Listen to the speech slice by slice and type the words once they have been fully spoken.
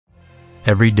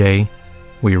Every day,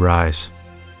 we rise,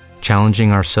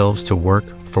 challenging ourselves to work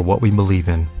for what we believe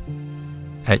in.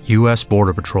 At U.S.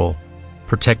 Border Patrol,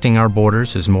 protecting our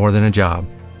borders is more than a job.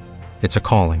 It's a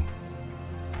calling.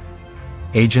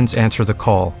 Agents answer the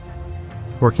call,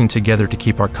 working together to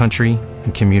keep our country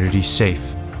and communities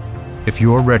safe. If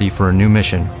you're ready for a new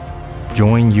mission,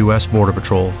 join U.S. Border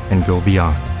Patrol and go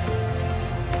beyond.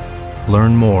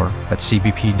 Learn more at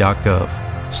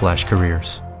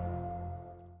cbp.gov/careers.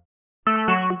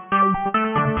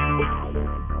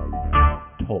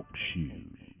 Talk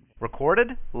shoes.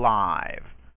 Recorded live.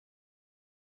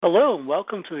 Hello, and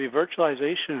welcome to the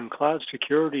Virtualization and Cloud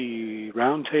Security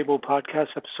Roundtable Podcast,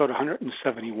 episode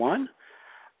 171.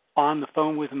 On the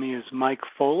phone with me is Mike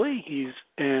Foley. He's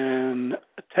in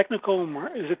technical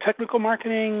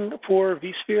marketing for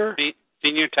vSphere?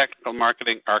 Senior Technical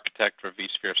Marketing Architect for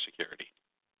vSphere Security.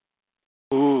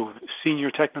 Ooh,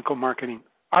 Senior Technical Marketing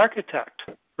Architect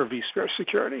for vSphere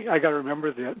Security. I got to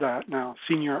remember that now.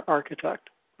 Senior Architect.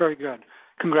 Very good.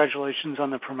 Congratulations on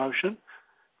the promotion.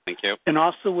 Thank you. And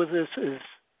also with us is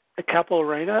Capel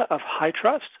Arena of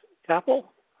HighTrust.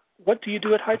 Capel, what do you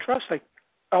do at HighTrust? I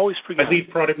always forget. I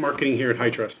lead product marketing here at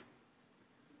HighTrust.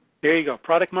 There you go.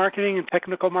 Product marketing and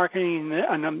technical marketing.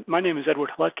 And my name is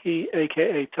Edward Hletke,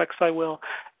 a.k.a. TechSiWill,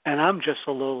 and I'm just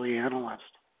a lowly analyst,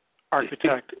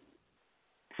 architect,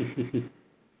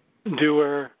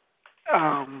 doer,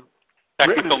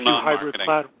 technical non-marketing.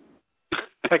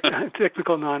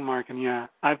 Technical non-marketing, yeah.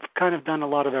 I've kind of done a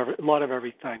lot of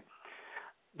everything.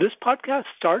 This podcast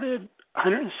started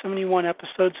 171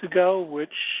 episodes ago,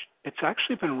 which it's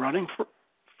actually been running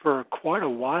for quite a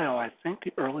while. I think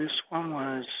the earliest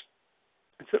one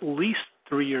it's at least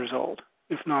 3 years old,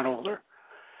 if not older.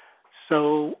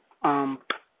 So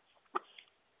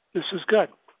this is good.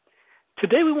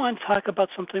 Today we want to talk about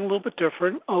something a little bit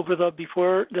different.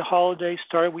 Before the holidays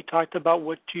started, we talked about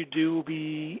what you do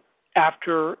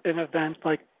after an event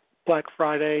like Black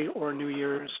Friday or New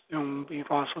Year's, and we've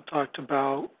also talked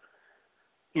about,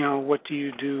 what do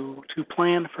you do to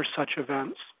plan for such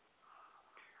events.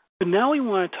 But now we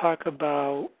want to talk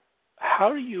about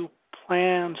how do you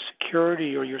plan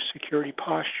security or your security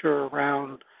posture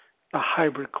around a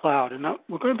hybrid cloud. And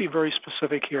we're going to be very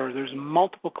specific here. There's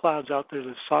multiple clouds out there.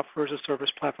 There's software as a service,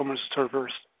 platform as a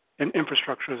service, and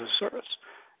infrastructure as a service.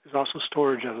 There's also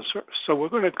storage as a service. So we're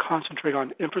going to concentrate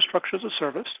on infrastructure as a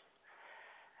service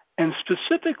and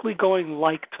specifically going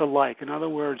like to like. In other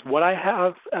words, what I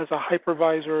have as a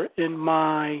hypervisor in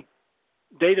my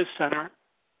data center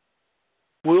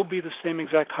will be the same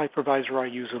exact hypervisor I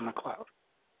use in the cloud.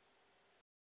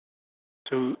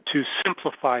 To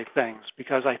simplify things,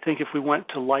 because I think if we went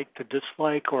to like to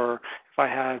dislike, or if I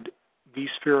had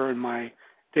vSphere in my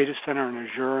data center and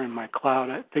Azure in my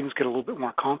cloud, things get a little bit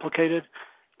more complicated.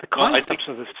 The concepts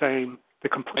are the same. The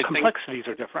complexities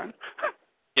are different.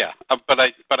 Yeah, but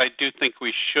I do think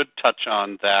we should touch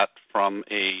on that from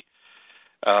a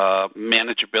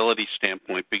manageability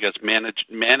standpoint, because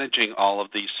managing all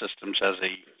of these systems has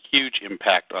a huge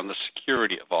impact on the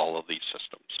security of all of these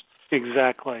systems.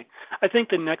 Exactly. I think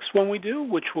the next one we do,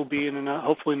 which will be in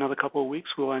hopefully another couple of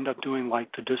weeks, we'll end up doing like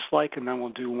to dislike, and then we'll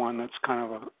do one that's kind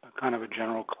of a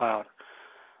general cloud.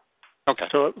 Okay.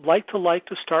 So like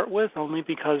to start with, only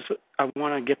because I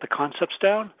want to get the concepts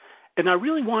down. And I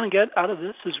really want to get out of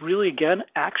this is really, again,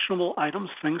 actionable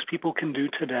items, things people can do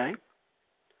today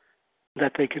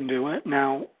that they can do it.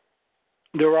 Now,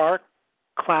 there are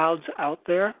clouds out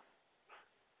there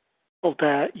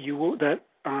that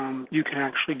you can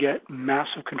actually get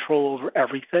massive control over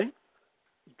everything.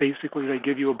 Basically, they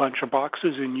give you a bunch of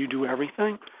boxes and you do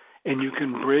everything, and you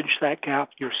can bridge that gap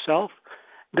yourself.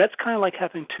 That's kind of like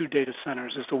having two data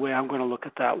centers is the way I'm going to look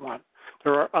at that one.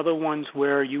 There are other ones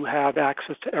where you have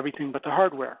access to everything but the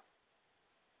hardware,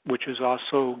 which is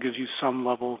also gives you some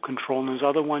level of control. And there's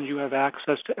other ones you have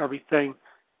access to everything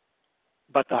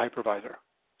but the hypervisor.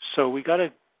 So we got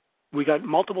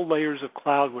multiple layers of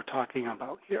cloud we're talking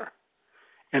about here.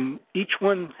 And each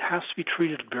one has to be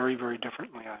treated very, very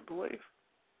differently, I believe.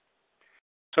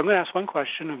 So I'm going to ask one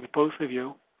question of both of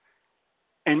you.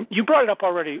 And you brought it up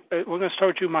already. We're going to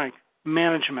start with you, Mike.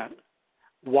 Management.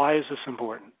 Why is this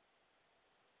important?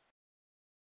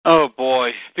 Oh,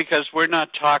 boy, because we're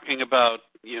not talking about,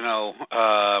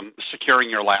 securing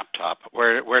your laptop.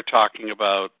 We're talking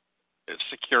about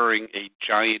securing a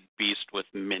giant beast with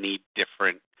many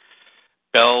different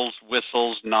bells,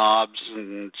 whistles, knobs,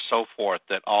 and so forth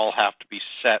that all have to be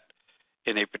set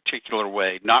in a particular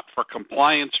way, not for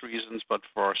compliance reasons, but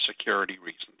for security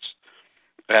reasons.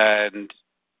 And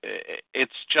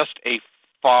it's just a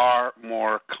far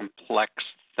more complex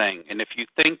thing. And if you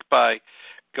think by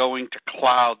going to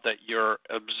cloud that you're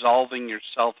absolving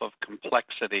yourself of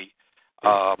complexity,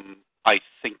 I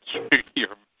think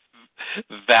you're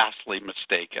vastly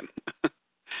mistaken.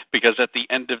 Because at the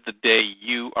end of the day,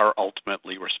 you are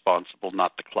ultimately responsible,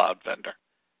 not the cloud vendor,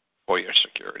 for your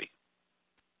security.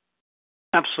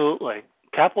 Absolutely.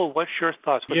 Capel, what's your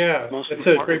thoughts? What's the most that's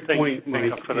a great thing point,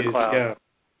 Mike. for the cloud?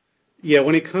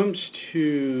 When it comes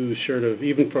to sort of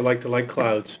even for like-to-like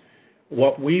clouds,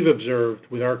 what we've observed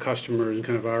with our customers and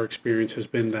kind of our experience has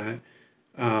been that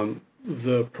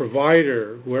the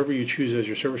provider, whoever you choose as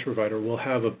your service provider, will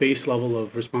have a base level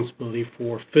of responsibility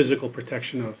for physical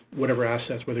protection of whatever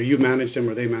assets, whether you manage them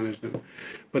or they manage them.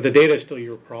 But the data is still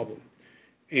your problem.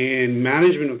 And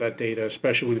management of that data,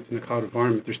 especially when it's in a cloud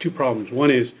environment, there's two problems. One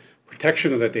is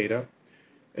protection of that data,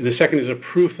 and the second is a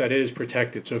proof that it is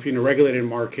protected. So if you're in a regulated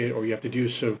market or you have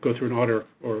to go through an audit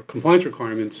or compliance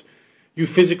requirements, you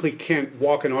physically can't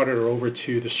walk an auditor over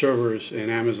to the servers in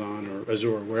Amazon or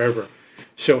Azure or wherever.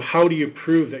 So how do you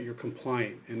prove that you're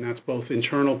compliant? And that's both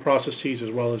internal processes as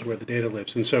well as where the data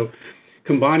lives. And so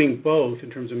combining both in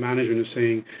terms of management is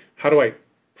saying, how do I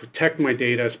protect my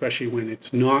data, especially when it's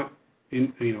not,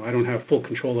 I don't have full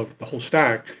control of the whole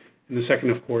stack. And the second,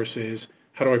 of course, is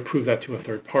how do I prove that to a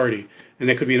third party? And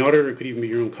that could be an auditor, it could even be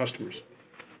your own customers.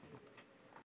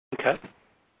 Okay.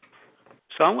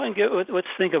 So I'm going to let's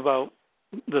think about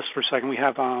this for a second. We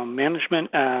have management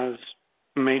as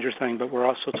a major thing, but we're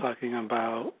also talking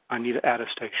about I need an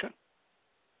attestation.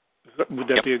 Would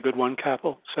that be a good one,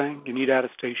 Capel, saying you need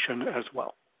attestation as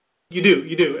well? You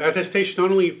do. Attestation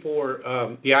not only for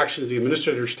the actions the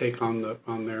administrators take on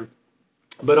there,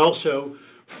 but also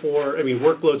for,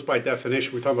 workloads by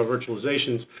definition, we're talking about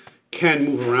virtualizations, can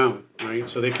move around, right?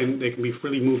 So they can be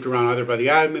freely moved around either by the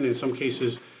admin, in some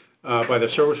cases by the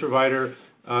service provider.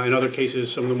 In other cases,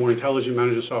 some of the more intelligent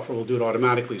management software will do it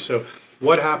automatically. So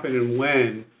what happened and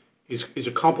when is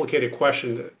a complicated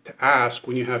question to ask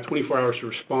when you have 24 hours to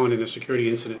respond in a security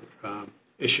incident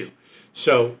issue.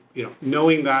 So,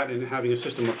 knowing that and having a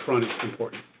system up front is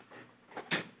important.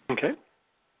 Okay.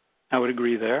 I would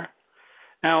agree there.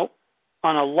 Now,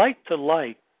 on a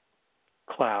like-to-like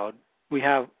cloud,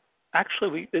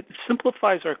 it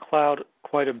simplifies our cloud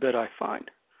quite a bit, I find.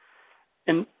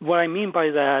 And what I mean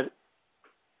by that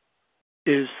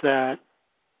is that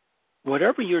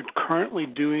whatever you're currently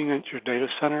doing at your data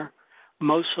center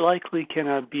most likely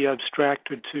cannot be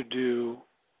abstracted to do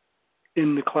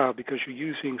in the cloud because you're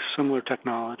using similar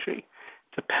technology,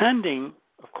 depending,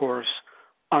 of course,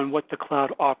 on what the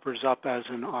cloud offers up as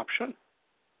an option.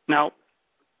 Now,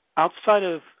 outside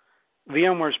of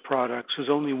VMware's products, there's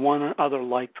only one other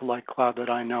like-to-like cloud that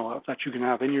I know of that you can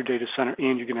have in your data center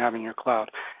and you can have in your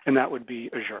cloud, and that would be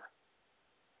Azure.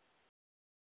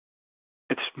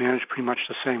 It's managed pretty much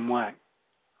the same way.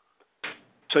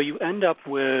 So you end up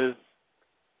with,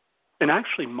 and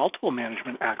actually multiple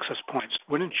management access points,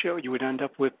 wouldn't you? You would end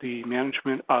up with the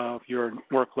management of your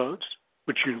workloads,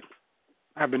 which you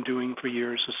have been doing for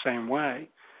years the same way.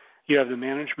 You have the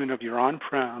management of your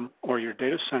on-prem or your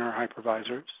data center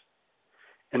hypervisors,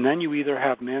 and then you either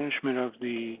have management of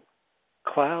the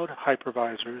cloud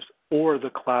hypervisors or the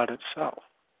cloud itself,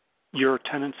 your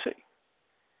tenancy.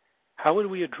 How would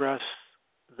we address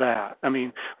that?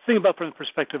 Think about from the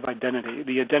perspective of identity.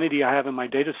 The identity I have in my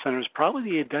data center is probably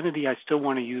the identity I still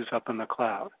want to use up in the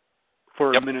cloud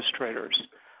for administrators.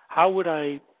 How would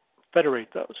I federate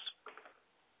those?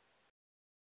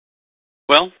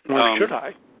 Well, or should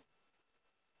I?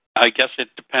 I guess it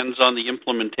depends on the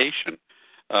implementation.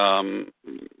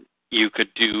 You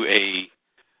could do a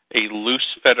loose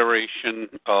federation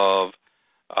of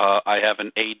I have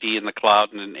an AD in the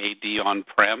cloud and an AD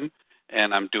on-prem,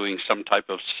 and I'm doing some type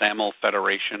of SAML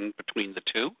federation between the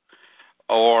two.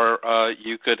 Or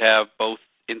you could have both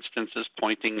instances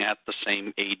pointing at the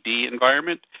same AD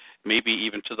environment, maybe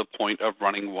even to the point of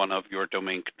running one of your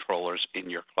domain controllers in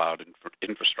your cloud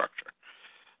infrastructure.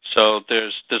 So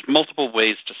there's multiple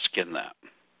ways to skin that.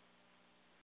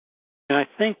 And I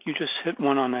think you just hit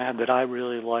one on the head that I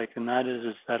really like, and that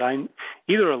is that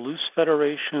either a loose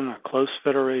federation or close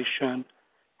federation,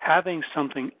 having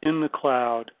something in the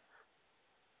cloud,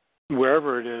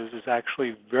 wherever it is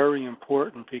actually very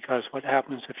important, because what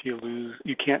happens if you lose,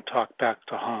 you can't talk back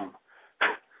to home.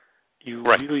 You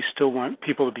really still want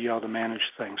people to be able to manage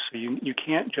things. So you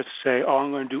can't just say,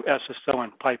 I'm going to do SSO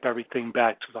and pipe everything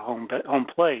back to the home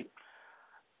plate.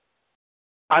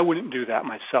 I wouldn't do that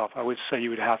myself. I would say you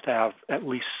would have to have at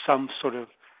least some sort of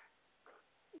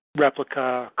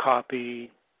replica,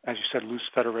 copy, as you said, loose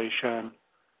federation,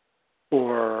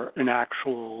 or an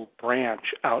actual branch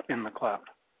out in the cloud.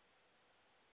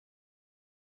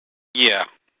 Yeah.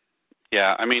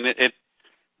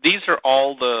 these are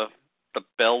all the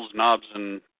bells, knobs,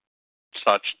 and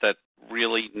such that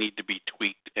really need to be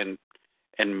tweaked and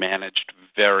managed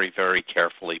very, very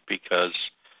carefully, because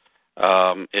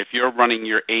if you're running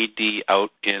your AD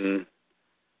out in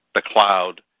the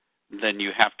cloud, then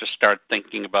you have to start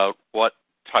thinking about what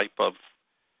type of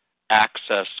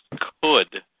access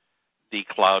could the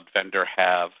cloud vendor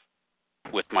have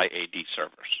with my AD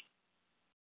servers.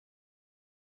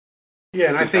 Yeah,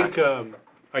 and I think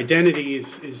identity is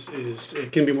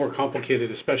it can be more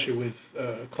complicated, especially with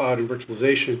cloud and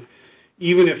virtualization.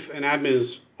 Even if an admin is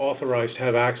authorized to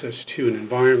have access to an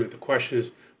environment, the question is,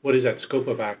 what is that scope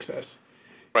of access?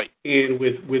 Right. And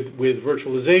with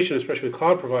virtualization, especially with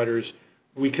cloud providers,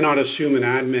 we cannot assume an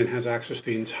admin has access to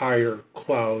the entire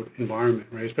cloud environment,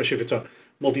 right? Especially if it's a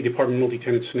multi-department,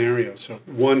 multi-tenant scenario. So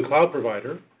one cloud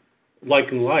provider,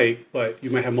 like and like, but you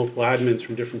might have multiple admins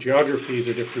from different geographies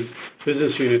or different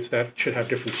business units that should have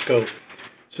different scope.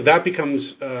 So that becomes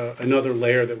another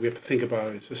layer that we have to think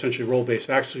about, is essentially role-based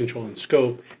access control and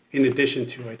scope in addition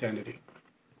to identity.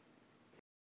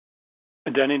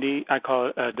 Identity, I call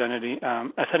it identity,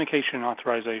 authentication and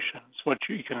authorization. It's what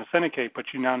you can authenticate, but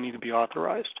you now need to be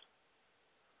authorized.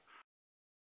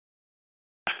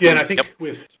 Yeah, and I think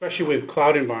especially with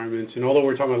cloud environments, and although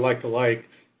we're talking about like-to-like,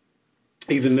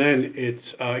 even then it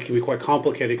can be quite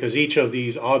complicated, because each of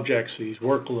these objects, these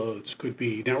workloads, could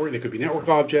be network. They could be network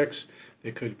objects,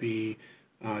 they could be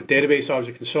database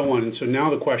objects, and so on. And so now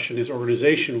the question is,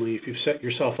 organizationally, if you've set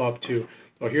yourself up to,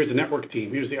 oh, here's the network team,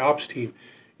 here's the ops team,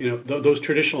 those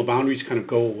traditional boundaries kind of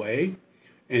go away.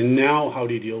 And now how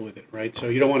do you deal with it, right? So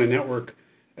you don't want a network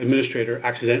administrator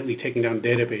accidentally taking down a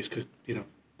database because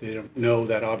they don't know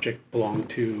that object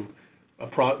belonged to a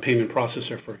payment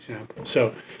processor, for example.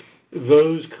 So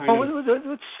those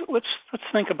let's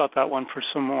think about that one for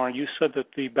some more. You said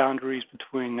that the boundaries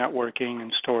between networking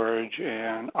and storage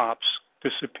and ops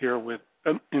disappear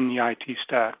in the IT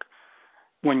stack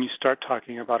when you start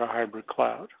talking about a hybrid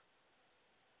cloud.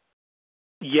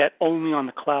 Yet only on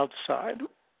the cloud side.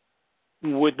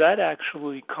 Would that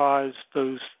actually cause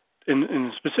those,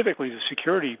 and specifically the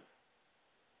security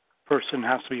person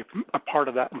has to be a part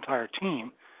of that entire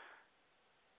team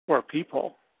or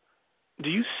people?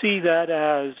 Do you see that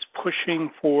as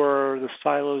pushing for the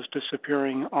silos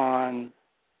disappearing on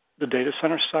the data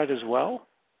center side as well?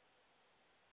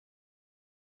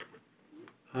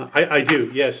 I do,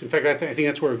 yes. In fact, I think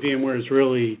that's where VMware has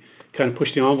really kind of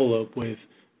pushed the envelope with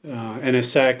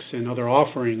NSX and other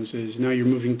offerings, is now you're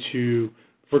moving to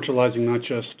virtualizing not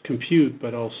just compute,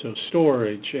 but also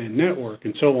storage and network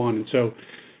and so on. And so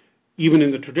even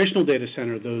in the traditional data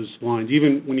center, those lines,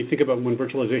 even when you think about when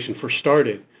virtualization first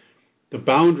started, the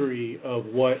boundary of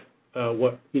what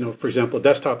for example, a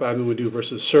desktop admin would do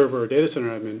versus server or data center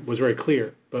admin was very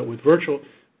clear. But with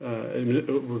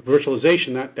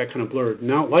virtualization, that kind of blurred.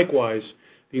 Now, likewise,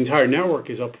 the entire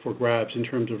network is up for grabs in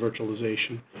terms of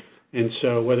virtualization. And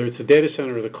so whether it's the data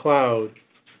center or the cloud,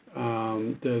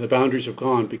 the boundaries have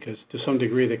gone, because to some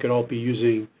degree they could all be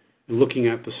using and looking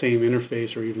at the same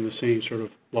interface or even the same sort of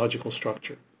logical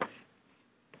structure.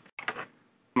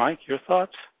 Mike, your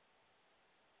thoughts?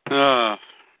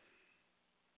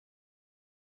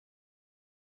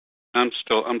 I'm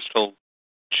still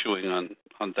chewing on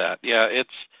that. Yeah, it's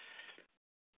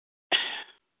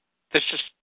just.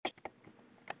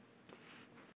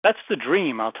 That's the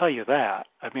dream, I'll tell you that.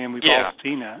 I mean, we've all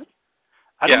seen it.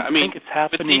 I don't think it's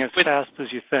happening as fast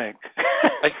as you think.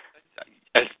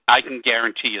 I can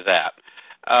guarantee you that.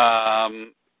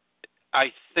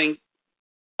 I think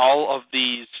all of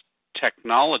these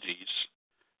technologies,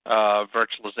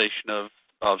 virtualization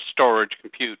of storage,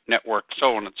 compute, network,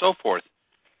 so on and so forth,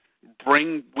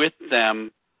 bring with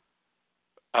them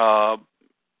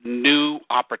new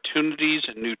opportunities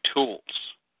and new tools.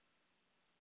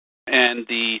 And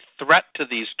the threat to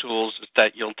these tools is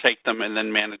that you'll take them and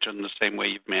then manage them the same way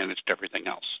you've managed everything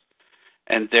else.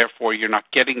 And therefore, you're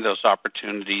not getting those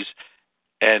opportunities.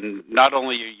 And not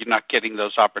only are you not getting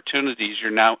those opportunities, you're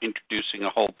now introducing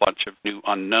a whole bunch of new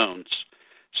unknowns.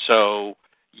 So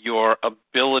your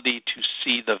ability to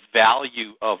see the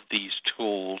value of these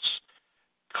tools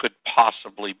could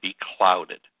possibly be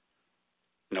clouded.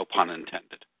 No pun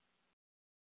intended.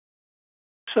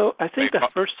 So I think the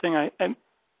first thing I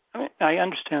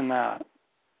understand that.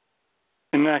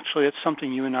 And actually, it's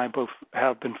something you and I both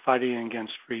have been fighting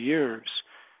against for years.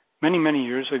 Many, many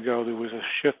years ago, there was a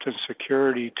shift in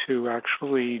security to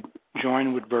actually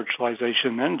join with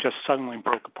virtualization, then just suddenly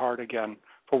broke apart again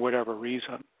for whatever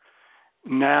reason.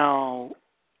 Now,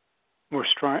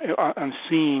 I'm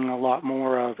seeing a lot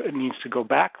more of it needs to go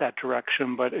back that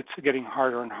direction, but it's getting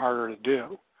harder and harder to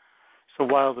do. So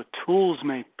while the tools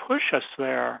may push us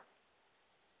there,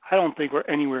 I don't think we're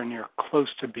anywhere near close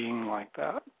to being like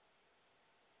that.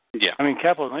 Yeah. I mean,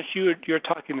 Capital, unless you're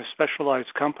talking to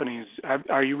specialized companies,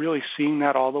 are you really seeing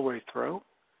that all the way through?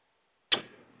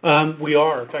 We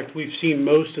are. In fact, we've seen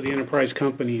most of the enterprise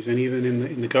companies, and even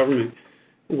in the government,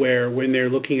 where when they're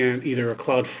looking at either a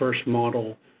cloud-first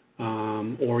model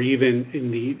or even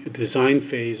in the design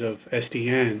phase of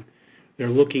SDN, they're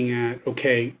looking at,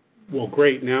 okay, well,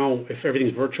 great, now if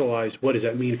everything's virtualized, what does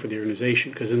that mean for the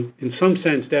organization? Because in some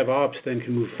sense, DevOps then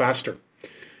can move faster,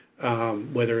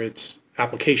 whether it's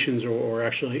applications or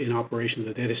actually in operations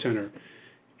of the data center.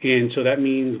 And so that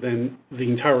means then the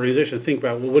entire organization think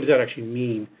about, well, what does that actually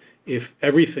mean if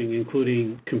everything,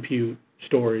 including compute,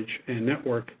 storage, and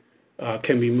network,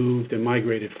 can be moved and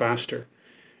migrated faster?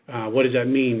 What does that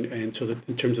mean? And so that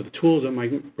in terms of the tools that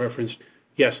Mike referenced,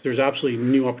 yes, there's absolutely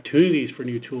new opportunities for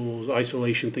new tools,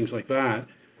 isolation, things like that.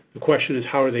 The question is,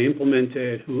 how are they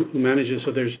implemented? Who manages?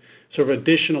 So there's sort of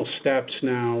additional steps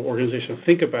now organizations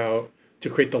think about to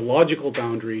create the logical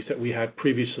boundaries that we had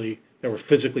previously that were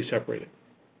physically separated.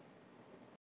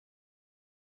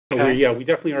 Okay. So we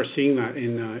definitely are seeing that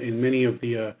in many of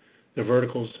the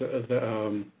verticals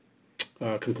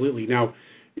completely. Now,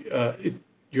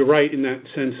 you're right in that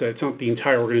sense that it's not the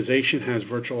entire organization has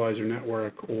virtualized their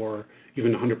network or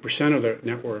even 100% of their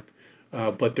network,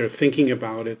 but they're thinking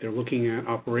about it. They're looking at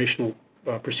operational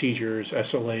procedures,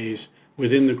 SLAs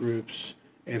within the groups,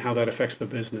 and how that affects the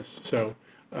business. So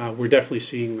we're definitely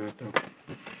seeing that, though.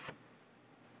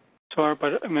 So,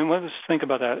 but I mean, let's think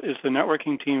about that. Is the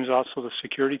networking teams also the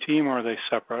security team, or are they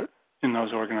separate in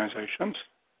those organizations?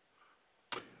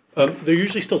 They're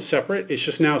usually still separate. It's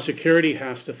just now security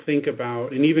has to think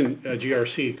about, and even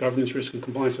GRC, governance, risk, and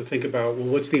compliance, to think about, well,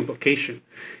 what's the implication?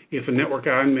 If a network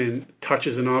admin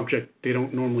touches an object they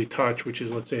don't normally touch, which is,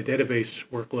 let's say, a database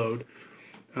workload,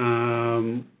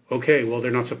 okay, well,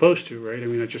 they're not supposed to, right? I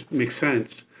mean, that just makes sense.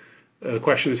 The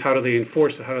question is, how do they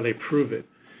enforce it? How do they prove it?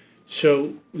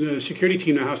 So the security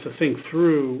team now has to think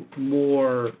through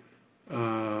more,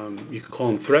 you could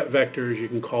call them threat vectors, you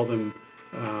can call them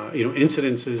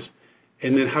incidences,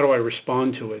 and then how do I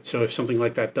respond to it? So if something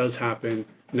like that does happen,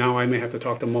 now I may have to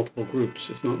talk to multiple groups.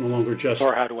 It's no longer just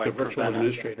the virtual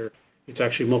administrator. It's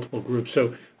actually multiple groups.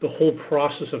 So the whole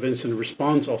process of incident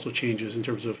response also changes in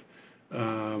terms of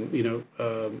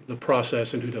the process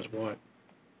and who does what.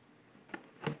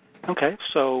 Okay,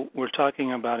 so we're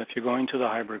talking about if you're going to the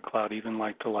hybrid cloud, even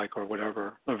like or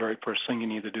whatever, the very first thing you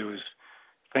need to do is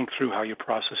think through how your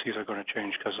processes are going to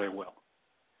change, because they will.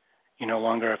 You no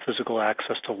longer have physical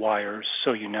access to wires,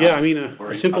 so you know. Yeah, I mean, a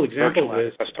simple example of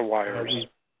this. Access to wires.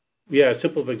 A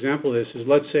simple example of this is,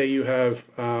 let's say you have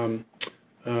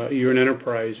you're an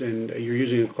enterprise and you're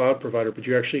using a cloud provider, but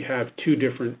you actually have two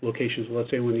different locations. Let's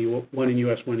say one in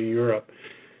U.S., one in Europe.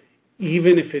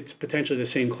 Even if it's potentially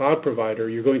the same cloud provider,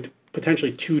 you're going to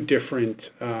potentially two different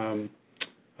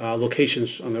locations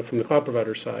from the cloud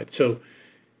provider side. So,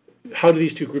 how do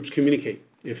these two groups communicate?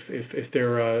 If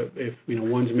they're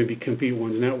one's maybe compete,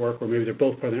 one's network, or maybe they're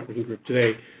both part of the networking group, do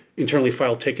they internally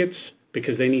file tickets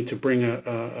because they need to bring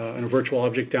a virtual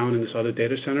object down in this other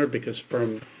data center? Because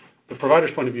from the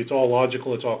provider's point of view, it's all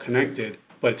logical, it's all connected,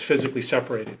 but it's physically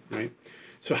separated, right?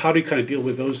 So how do you kind of deal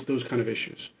with those kind of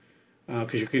issues?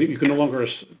 Because you can no longer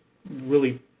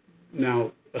really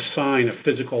now assign a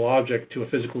physical object to a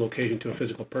physical location to a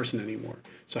physical person anymore.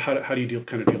 So how do you deal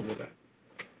with that?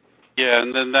 Yeah,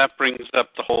 and then that brings up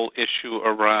the whole issue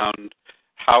around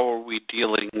how are we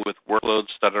dealing with workloads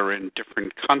that are in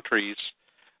different countries,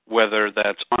 whether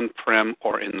that's on-prem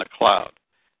or in the cloud.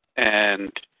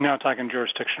 And now talking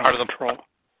jurisdictional control.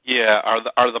 Yeah,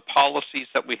 are the policies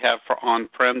that we have for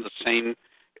on-prem the same,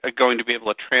 going to be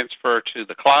able to transfer to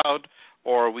the cloud,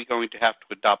 or are we going to have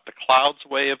to adopt the cloud's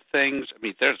way of things? I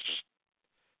mean, there's just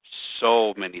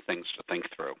so many things to think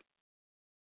through.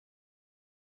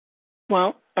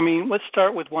 Well, I mean, let's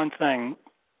start with one thing.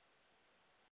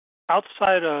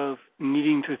 Outside of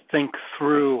needing to think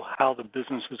through how the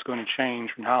business is going to change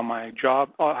and how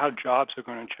jobs are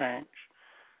going to change,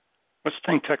 let's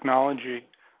think technology.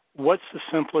 What's the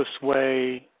simplest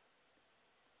way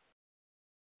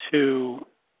to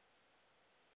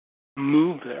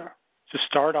move there, to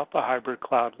start up a hybrid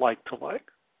cloud like to like?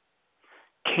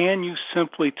 Can you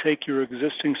simply take your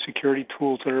existing security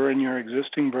tools that are in your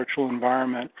existing virtual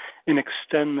environment and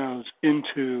extend those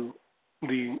into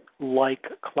the like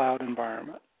cloud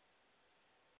environment?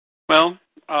 Well,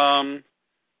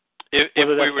 if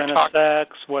whether that's we were NSX,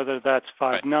 whether that's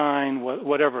 5.9,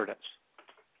 whatever it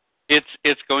is.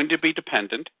 It's going to be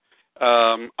dependent.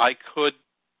 I could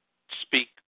speak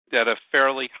at a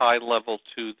fairly high level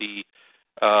to the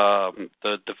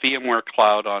the VMware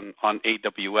Cloud on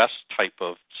AWS type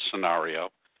of scenario,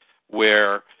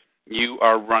 where you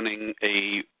are running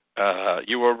ESX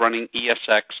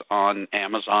on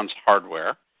Amazon's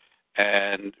hardware,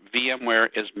 and VMware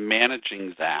is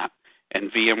managing that, and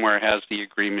VMware has the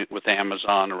agreement with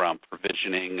Amazon around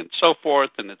provisioning and so forth,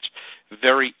 and it's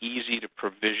very easy to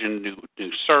provision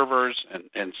new servers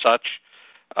and such.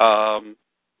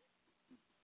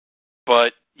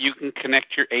 But you can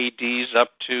connect your ADs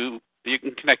up to, you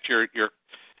can connect your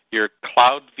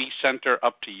Cloud vCenter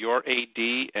up to your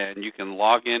AD, and you can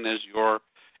log in as your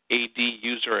AD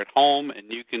user at home,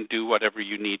 and you can do whatever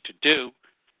you need to do.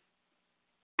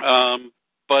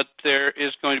 But there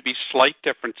is going to be slight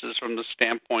differences from the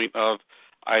standpoint of,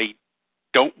 I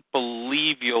don't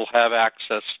believe you'll have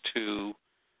access to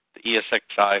the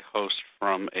ESXi host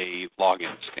from a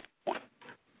login standpoint.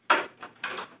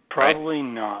 Probably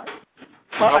right? not.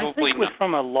 Probably I think not.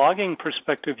 from a logging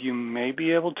perspective, you may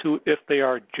be able to if they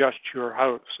are just your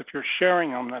hosts. If you're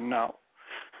sharing them, then no.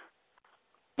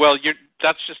 Well,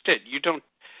 that's just it.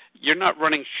 You're not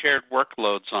running shared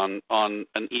workloads on an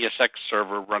ESX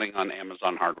server running on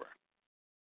Amazon hardware.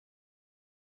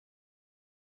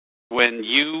 When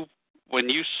you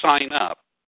sign up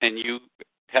and you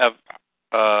have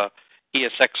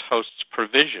ESX hosts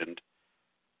provisioned,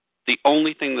 the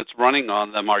only thing that's running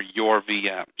on them are your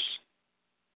VMs.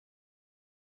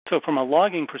 So from a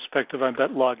logging perspective, I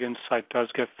bet Login site does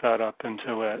get fed up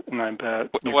into it, and I bet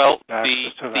well,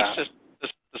 access to that.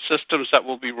 The systems that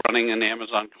will be running in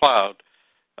Amazon Cloud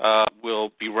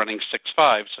will be running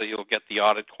 6.5, so you'll get the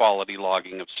audit quality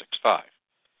logging of 6.5.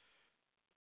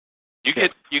 You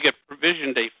get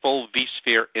provisioned a full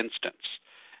vSphere instance,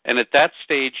 and at that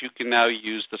stage you can now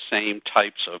use the same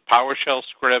types of PowerShell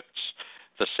scripts,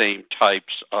 the same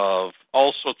types of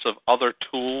all sorts of other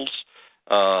tools,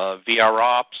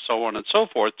 VROps, so on and so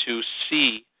forth, to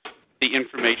see the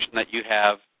information that you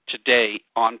have today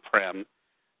on-prem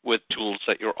with tools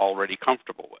that you're already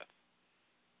comfortable with.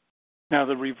 Now,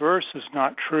 the reverse is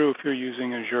not true if you're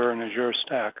using Azure and Azure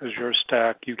Stack. Azure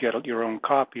Stack, you get your own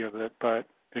copy of it, but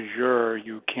Azure,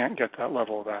 you can't get that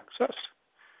level of access.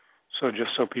 So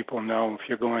just so people know, if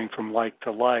you're going from like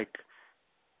to like,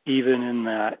 even in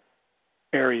that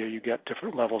area, you get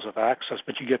different levels of access,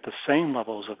 but you get the same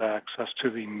levels of access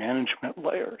to the management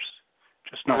layers,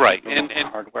 just not right. the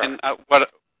hardware. And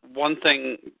one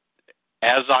thing,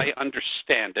 as I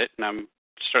understand it, and I'm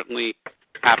certainly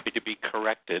happy to be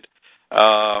corrected,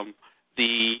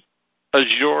 the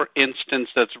Azure instance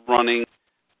that's running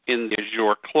in the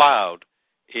Azure cloud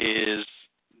is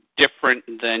different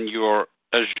than your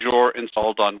Azure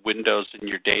installed on Windows in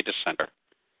your data center.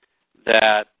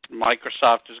 That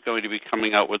Microsoft is going to be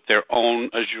coming out with their own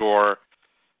Azure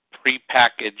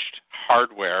prepackaged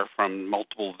hardware from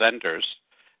multiple vendors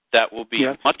that will be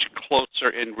much closer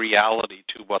in reality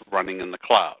to what's running in the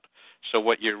cloud. So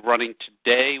what you're running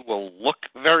today will look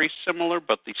very similar,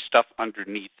 but the stuff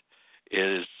underneath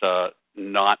is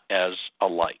not as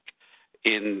alike.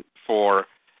 For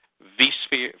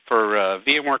vSphere, for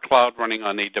VMware Cloud running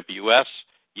on AWS,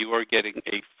 you are getting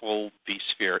a full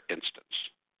vSphere instance.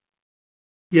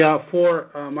 Yeah, for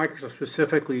Microsoft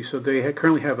specifically, so they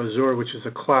currently have Azure, which is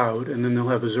a cloud, and then they'll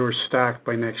have Azure Stack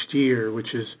by next year,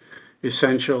 which is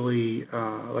essentially,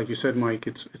 like you said, Mike,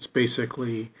 it's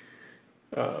basically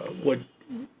a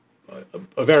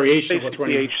variation of what's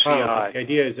running in the cloud. The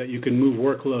idea is that you can move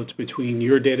workloads between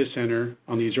your data center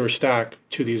on the Azure Stack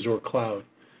to the Azure cloud.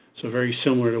 So very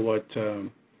similar to what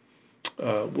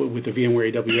with the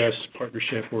VMware AWS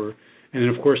partnership, and then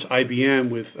of course IBM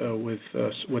with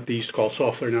what they used to call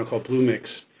software now called Bluemix,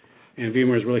 and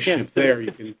VMware's relationship there.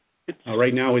 You can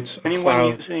right now it's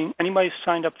anybody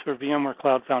signed up for VMware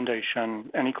Cloud Foundation.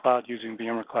 Any cloud using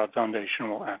VMware Cloud Foundation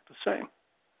will act the same.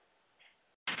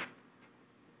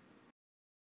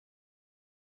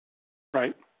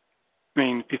 Right? I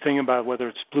mean, if you think about whether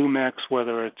it's Bluemix,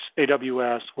 whether it's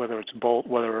AWS, whether it's Bolt,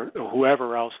 whether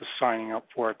whoever else is signing up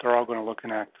for it, they're all going to look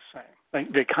and act the same.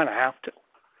 They kind of have to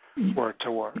for it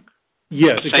to work.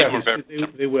 Yes, exactly.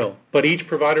 They will. But each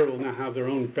provider will now have their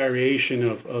own variation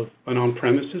of an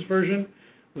on-premises version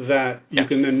that you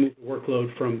can then move the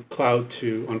workload from cloud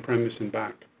to on-premise and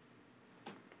back.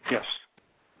 Yes.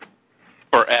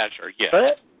 For Azure,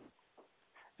 yes.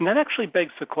 And that actually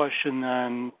begs the question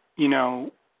then,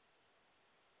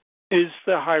 is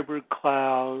the hybrid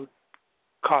cloud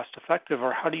cost effective,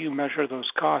 or how do you measure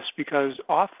those costs? Because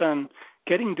often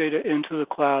getting data into the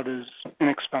cloud is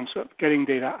inexpensive. Getting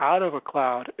data out of a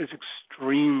cloud is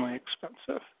extremely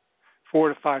expensive, 4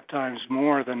 to 5 times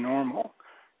more than normal.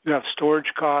 You have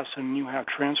storage costs and you have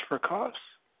transfer costs.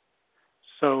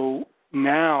 So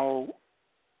now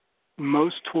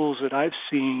most tools that I've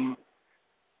seen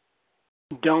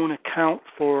don't account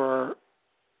for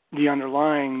the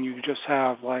underlying. You just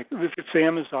have, like, if it's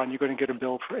Amazon, you're going to get a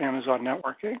bill for Amazon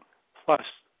networking plus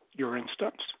your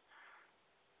instance.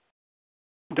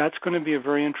 That's going to be a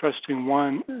very interesting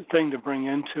thing to bring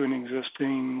into an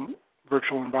existing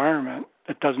virtual environment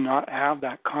that does not have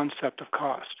that concept of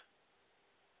cost.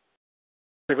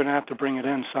 They're going to have to bring it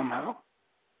in somehow.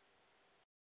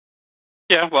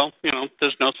 Yeah, well,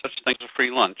 there's no such thing as a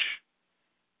free lunch.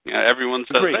 Everyone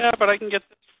says, yeah, but I can get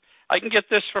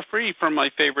this for free from my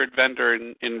favorite vendor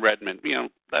in Redmond.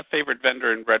 That favorite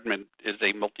vendor in Redmond is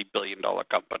a multi-billion-dollar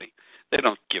company. They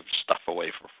don't give stuff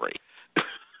away for free.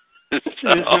 There's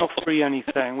no free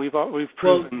anything. We've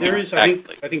proven there is.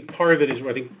 Exactly. I think part of it is.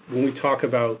 I think when we talk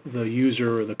about the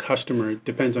user or the customer, it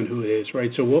depends on who it is,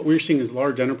 right? So what we're seeing is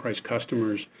large enterprise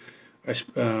customers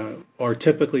are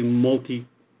typically multi-cloud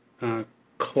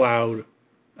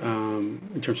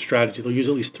in terms of strategy. They'll use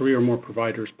at least 3 or more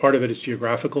providers. Part of it is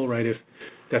geographical, right? If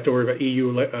they have to worry about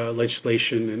EU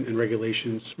legislation and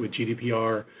regulations with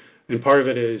GDPR, and part of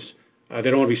it is they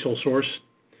don't want to be sole source.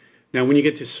 Now, when you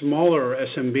get to smaller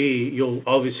SMB,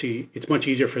 it's much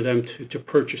easier for them to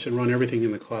purchase and run everything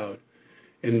in the cloud.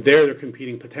 And they're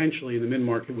competing potentially in the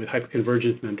mid-market with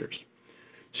hyperconvergence vendors.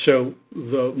 So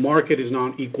the market is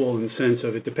not equal in the sense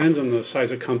of it depends on the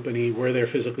size of company, where they're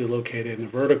physically located in a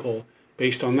vertical.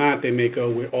 Based on that, they may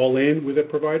go all in with a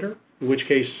provider, in which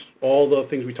case all the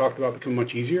things we talked about become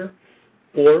much easier.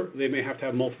 Or they may have to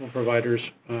have multiple providers,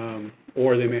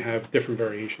 or they may have different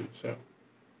variations. So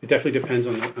it definitely depends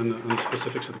on the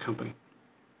specifics of the company.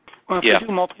 Well, if you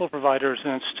do multiple providers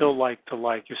and it's still like to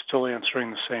like, you're still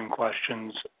answering the same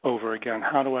questions over again.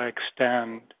 How do I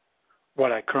extend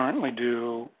what I currently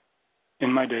do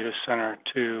in my data center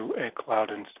to a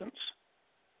cloud instance?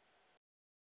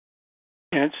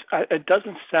 And it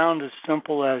doesn't sound as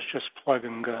simple as just plug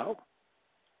and go.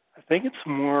 I think it's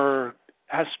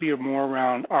has to be more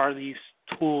around, are these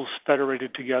tools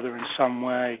federated together in some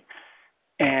way?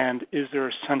 And is there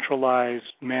a centralized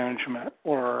management,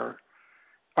 or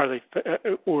are they,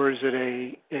 or is it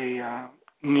a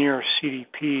near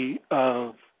CDP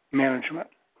of management?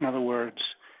 In other words,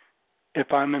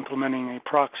 if I'm implementing a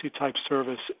proxy type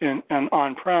service in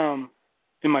on-prem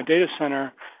in my data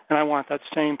center, and I want that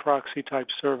same proxy type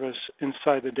service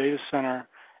inside the data center,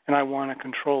 and I want to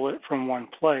control it from one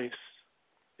place,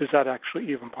 is that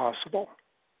actually even possible?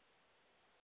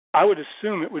 I would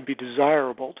assume it would be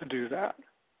desirable to do that.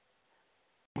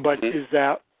 But is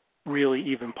that really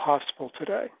even possible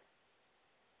today?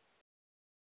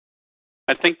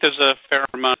 I think there's a fair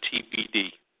amount of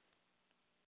TBD.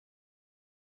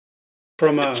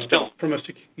 From a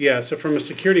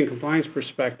security and compliance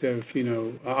perspective,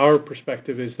 our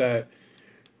perspective is that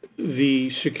the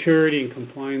security and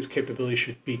compliance capability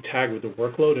should be tagged with the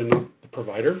workload and not the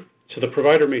provider. So the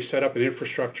provider may set up an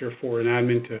infrastructure for an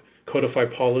admin to codify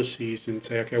policies and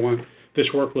say, okay, I want this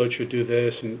workload should do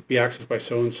this and be accessed by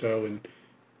so-and-so and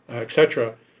et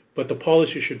cetera. But the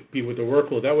policy should be with the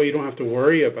workload. That way you don't have to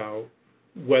worry about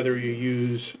whether you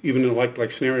use, even in a like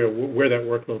scenario, where that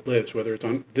workload lives, whether it's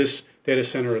on this data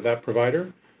center or that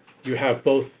provider. You have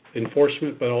both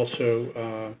enforcement, but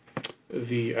also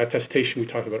the attestation we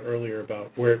talked about earlier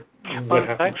about what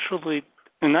happens. Actually,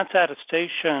 and that's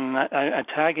attestation.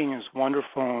 Tagging is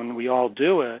wonderful, and we all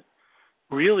do it.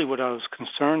 Really what I was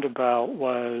concerned about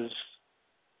was,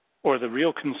 or the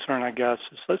real concern, I guess,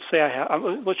 is let's say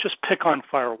let's just pick on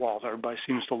firewalls. Everybody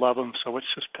seems to love them, so let's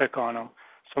just pick on them.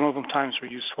 Some of them times are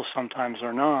useful, sometimes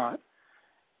they're not.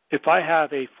 If I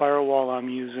have a firewall I'm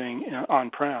using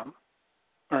on-prem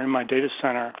or in my data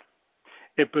center,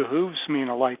 it behooves me in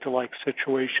a like-to-like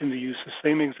situation to use the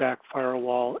same exact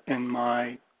firewall in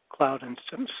my cloud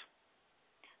instance.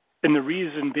 And the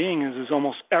reason being is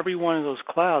almost every one of those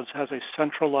clouds has a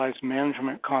centralized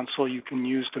management console you can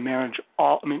use to manage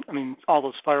all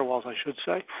those firewalls, I should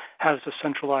say, has a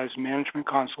centralized management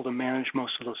console to manage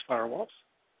most of those firewalls.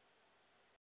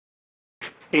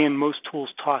 And most tools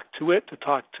talk to it to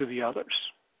talk to the others,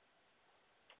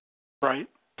 right?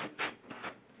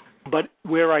 But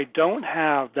where I don't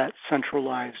have that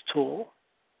centralized tool,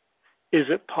 is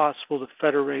it possible to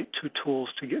federate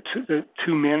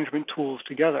two management tools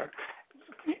together?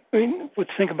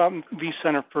 Let's think about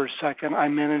vCenter for a second. I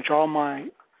manage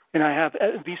and I have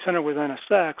vCenter with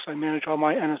NSX. I manage all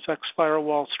my NSX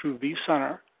firewalls through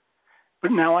vCenter.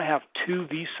 But now I have two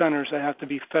vCenters that have to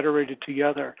be federated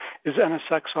together. Is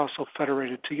NSX also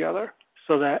federated together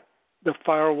so that the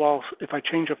firewall, if I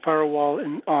change a firewall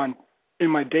in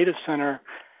my data center,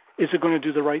 is it going to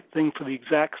do the right thing for the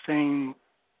exact same,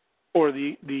 or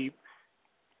the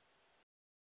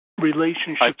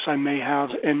relationships I may have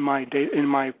in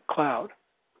my cloud.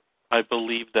 I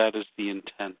believe that is the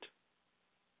intent.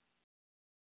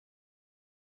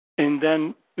 And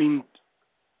then,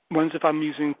 ones if I'm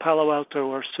using Palo Alto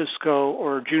or Cisco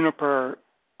or Juniper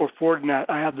or Fortinet,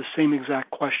 I have the same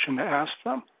exact question to ask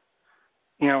them.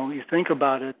 You think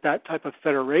about it, that type of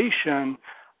federation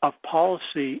of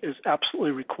policy is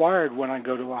absolutely required when I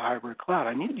go to a hybrid cloud.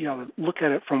 I need to look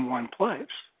at it from one place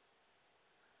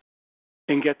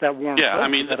and get that warm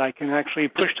that I can actually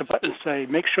push the button and say,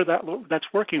 make sure that's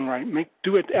working right.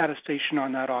 Do an attestation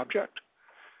on that object.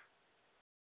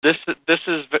 This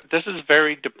is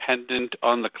very dependent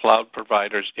on the cloud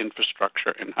provider's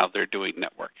infrastructure and how they're doing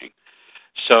networking.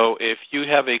 So if you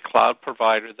have a cloud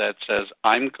provider that says,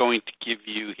 I'm going to give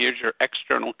you, here's your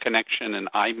external connection, and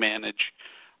I manage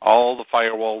all the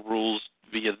firewall rules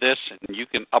via this, and you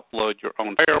can upload your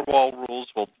own firewall rules,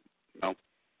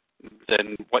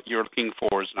 then what you're looking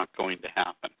for is not going to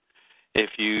happen.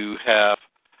 If you have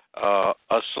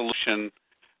a solution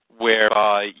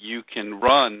whereby you can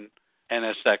run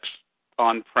NSX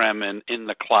on-prem and in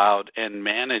the cloud and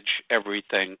manage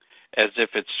everything as if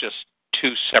it's just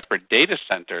two separate data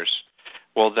centers,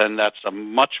 well, then that's a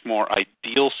much more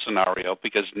ideal scenario,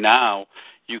 because now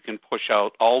you can push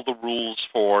out all the rules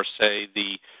for, say,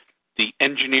 the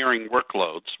engineering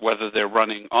workloads, whether they're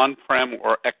running on-prem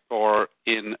or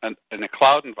in a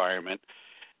cloud environment.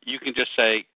 You can just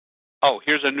say, oh,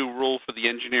 here's a new rule for the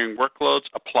engineering workloads,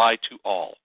 apply to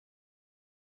all.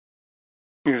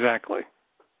 Exactly.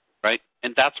 Right?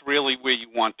 And that's really where you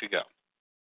want to go.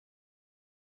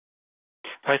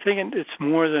 I think it's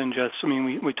more than just,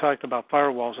 we talked about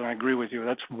firewalls, and I agree with you.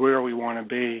 That's where we want to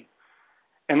be.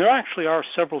 And there actually are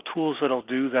several tools that'll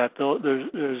do that.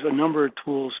 There's a number of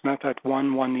tools. Matter of fact,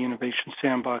 one won the Innovation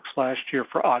Sandbox last year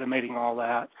for automating all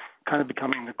that, kind of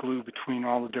becoming the glue between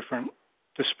all the different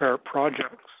disparate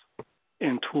projects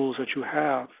and tools that you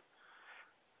have.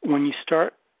 When you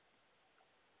start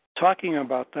talking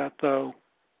about that, though,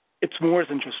 it's more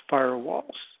than just firewalls.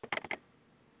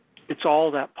 It's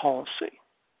all that policy.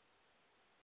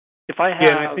 If I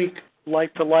have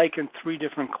like-to-like in 3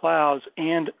 different clouds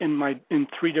and in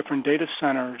 3 different data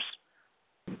centers,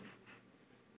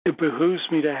 it behooves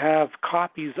me to have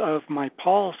copies of my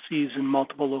policies in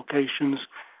multiple locations,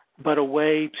 but a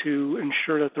way to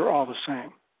ensure that they're all the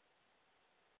same.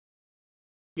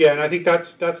 Yeah, and I think that's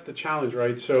the challenge,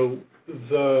 right? So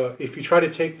if you try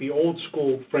to take the old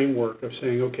school framework of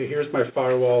saying, okay, here's my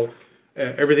firewall,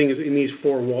 everything is in these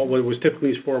 4 walls, what was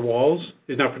typically these 4 walls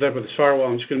is now protected by this firewall,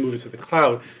 I'm just going to move it to the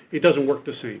cloud. It doesn't work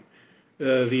the same.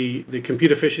 The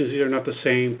compute efficiencies are not the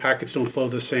same, packets don't flow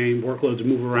the same, workloads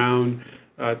move around,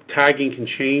 tagging can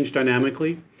change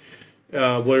dynamically,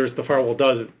 whereas the firewall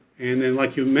doesn't. And then,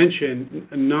 like you mentioned,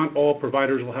 not all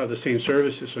providers will have the same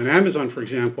services. So Amazon, for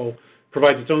example,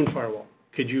 provides its own firewall.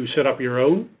 Could you set up your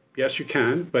own? Yes, you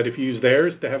can, but if you use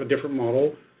theirs, they have a different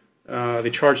model.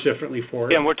 They charge differently for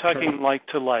it. Yeah, and we're talking like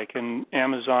to like, and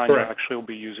Amazon actually will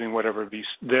be using whatever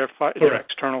their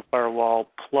external firewall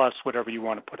plus whatever you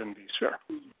want to put in vSphere.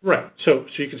 Right. So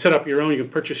you can set up your own, you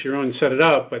can purchase your own and set it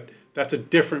up, but that's a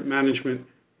different management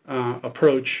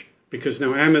approach, because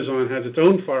now Amazon has its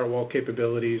own firewall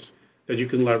capabilities that you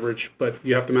can leverage, but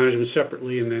you have to manage them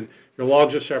separately, and then your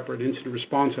logs are separate, incident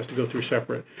response has to go through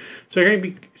separate. So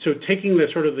taking the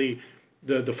sort of the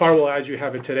firewall as you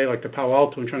have it today, like the Palo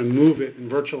Alto, and trying to move it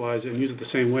and virtualize it and use it the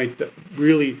same way, that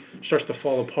really starts to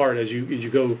fall apart as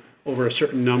you go over a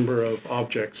certain number of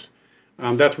objects.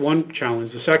 That's one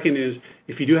challenge. The second is,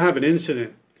 if you do have an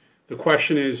incident, the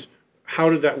question is, how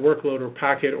did that workload or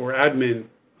packet or admin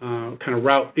kind of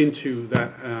route into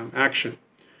that action?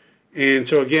 And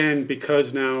so again, because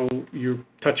now you're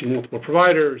touching multiple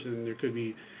providers and there could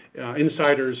be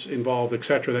insiders involved, et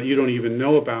cetera, that you don't even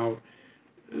know about,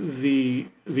 the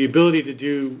ability to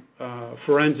do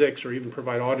forensics or even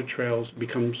provide audit trails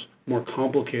becomes more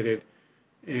complicated,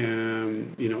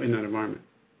 in that environment.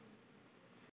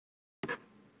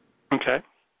 Okay.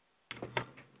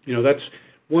 That's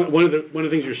one of the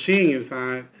things you're seeing is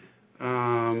that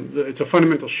it's a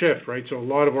fundamental shift, right? So a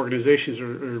lot of organizations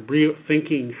are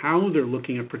rethinking how they're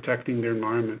looking at protecting their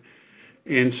environment.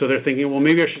 And so they're thinking, well,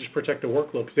 maybe I should just protect the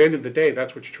workload, because at the end of the day,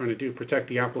 that's what you're trying to do, protect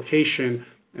the application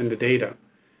and the data.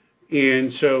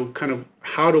 And so kind of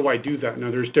how do I do that?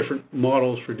 Now, there's different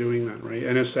models for doing that, right?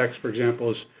 NSX, for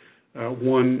example, is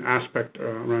one aspect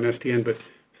around SDN, but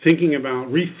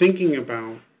rethinking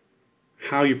about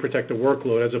how you protect the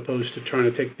workload as opposed to trying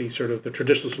to take the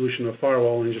traditional solution of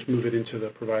firewall and just move it into the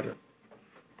provider.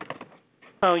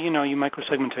 Well,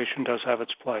 microsegmentation does have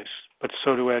its place, but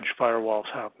so do edge firewalls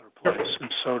have their place, and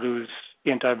so does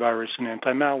antivirus and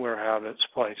anti-malware have its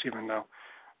place, even though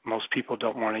most people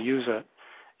don't want to use it.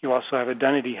 You also have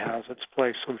identity has its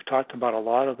place. So we've talked about a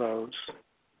lot of those.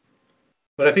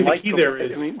 But I think the key there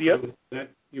is, that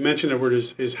you mentioned that word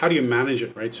is how do you manage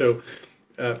it, right? So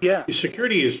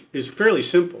security is fairly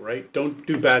simple, right? Don't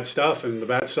do bad stuff, and the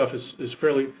bad stuff is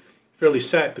fairly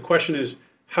set. The question is,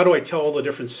 how do I tell all the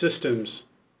different systems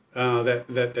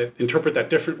that interpret that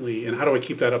differently, and how do I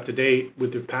keep that up to date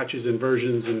with the patches and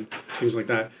versions and things like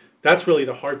that? That's really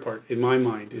the hard part in my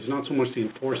mind. Is not so much the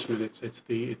enforcement; it's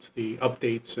the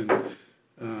updates and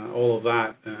all of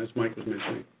that, as Mike was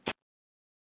mentioning.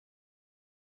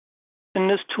 And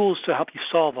there's tools to help you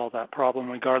solve all that problem,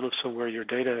 regardless of where your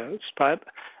data is. But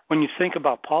when you think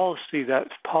about policy, that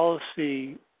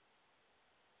policy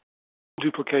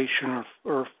duplication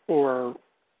or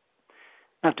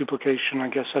not duplication, I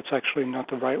guess that's actually not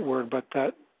the right word, but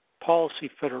that policy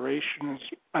federation is,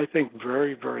 I think,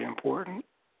 very, very important.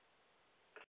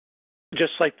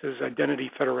 Just like there's identity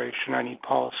federation, I need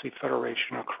policy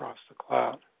federation across the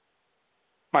cloud.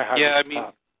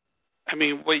 Cloud. I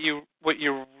mean, what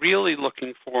you're really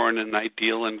looking for in an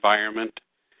ideal environment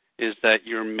is that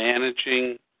you're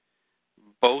managing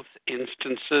both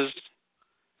instances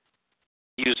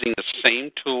using the same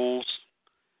tools,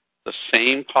 the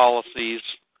same policies,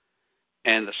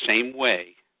 and the same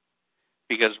way.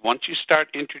 Because once you start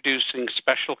introducing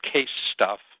special case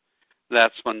stuff,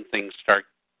 that's when things start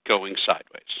going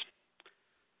sideways.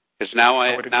 Because now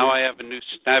I have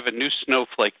a new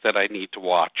snowflake that I need to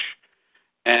watch.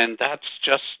 And that's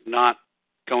just not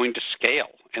going to scale.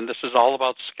 And this is all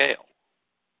about scale.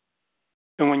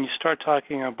 And when you start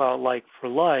talking about like for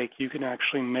like, you can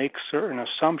actually make certain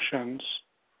assumptions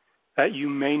that you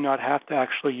may not have to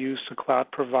actually use the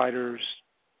cloud provider's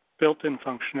built-in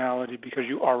functionality because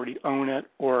you already own it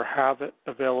or have it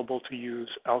available to use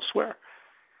elsewhere.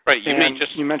 Right. You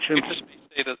just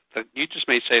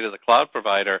may say to the cloud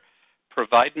provider,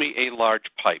 provide me a large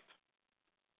pipe.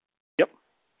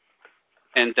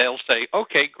 And they'll say,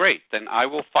 okay, great, then I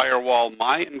will firewall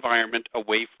my environment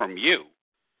away from you.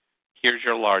 Here's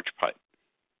your large pipe.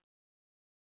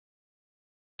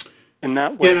 And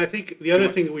that way, and I think the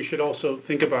other thing that we should also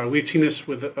think about, we've seen this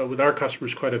with our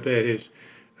customers quite a bit, is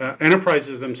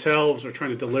enterprises themselves are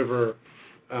trying to deliver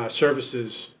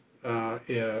services,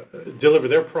 deliver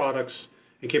their products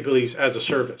and capabilities as a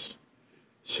service.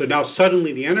 So now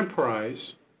suddenly the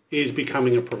enterprise is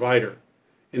becoming a provider.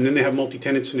 And then they have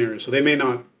multi-tenant scenarios. So they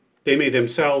may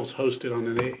themselves host it on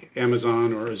an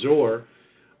Amazon or Azure,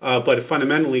 but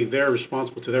fundamentally they're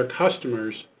responsible to their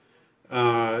customers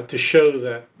to show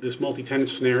that this multi-tenant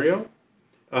scenario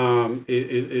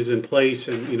is in place,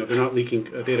 and they're not leaking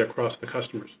data across the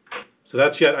customers. So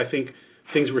that's yet, I think,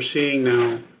 things we're seeing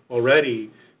now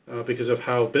already because of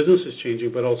how business is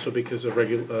changing, but also because of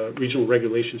regional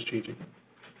regulations changing.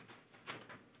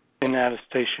 And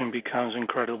attestation becomes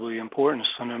incredibly important.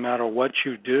 So no matter what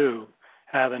you do,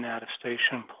 have an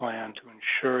attestation plan to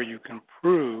ensure you can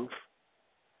prove,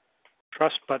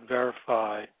 trust but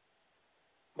verify,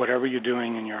 whatever you're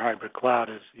doing in your hybrid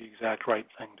cloud is the exact right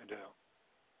thing to do.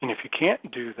 And if you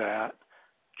can't do that,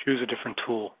 choose a different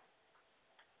tool.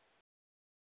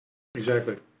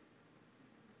 Exactly.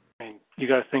 I mean, you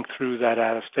got to think through that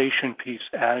attestation piece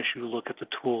as you look at the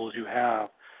tools you have.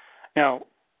 Now,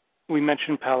 we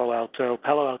mentioned Palo Alto.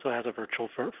 Palo Alto has a virtual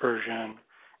version.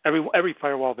 Every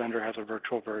firewall vendor has a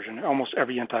virtual version. Almost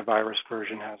every antivirus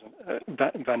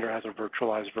vendor has a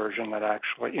virtualized version that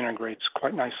actually integrates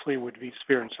quite nicely with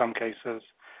vSphere in some cases.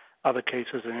 Other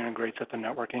cases, it integrates at the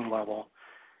networking level.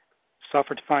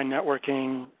 Software-defined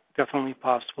networking, definitely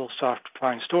possible.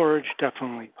 Software-defined storage,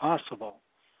 definitely possible.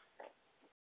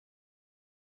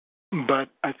 But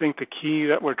I think the key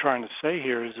that we're trying to say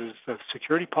here is the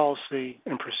security policy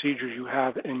and procedures you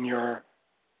have in your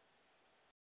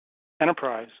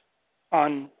enterprise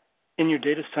in your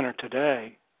data center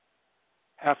today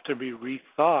have to be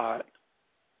rethought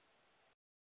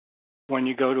when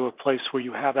you go to a place where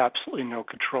you have absolutely no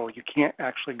control. You can't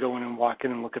actually go in and walk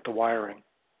in and look at the wiring.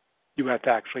 You have to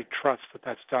actually trust that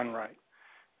that's done right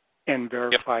and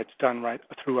verify it's done right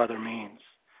through other means.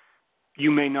 You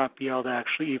may not be able to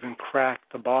actually even crack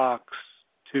the box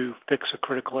to fix a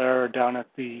critical error down at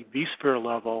the vSphere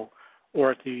level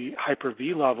or at the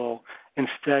Hyper-V level.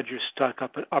 Instead, you're stuck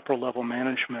up at upper-level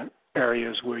management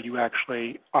areas where you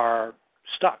actually are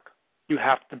stuck. You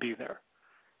have to be there.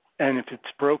 And if it's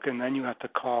broken, then you have to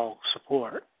call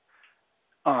support.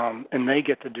 And they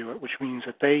get to do it, which means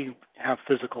that they have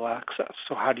physical access.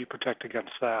 So how do you protect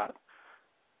against that?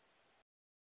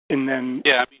 And then...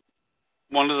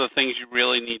 one of the things you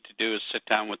really need to do is sit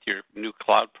down with your new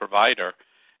cloud provider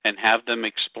and have them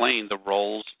explain the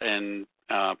roles and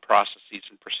processes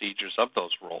and procedures of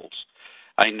those roles.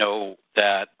 I know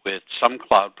that with some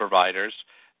cloud providers,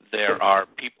 there are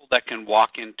people that can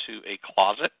walk into a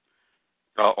closet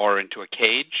or into a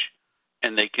cage,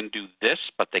 and they can do this,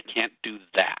 but they can't do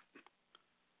that.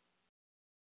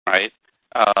 Right?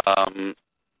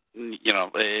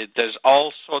 There's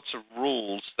all sorts of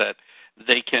rules that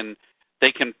they can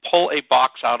pull a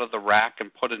box out of the rack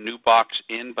and put a new box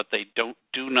in, but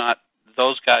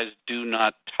those guys do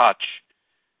not touch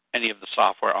any of the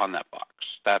software on that box.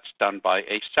 That's done by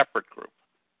a separate group.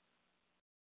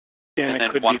 And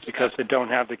it could be because they don't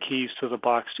have the keys to the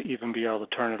box to even be able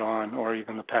to turn it on, or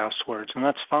even the passwords, and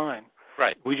that's fine.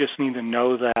 Right. We just need to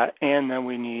know that, and then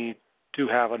we need to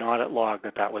have an audit log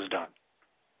that was done.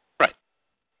 Right.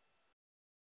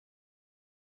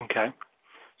 Okay.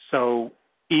 So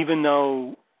even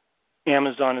though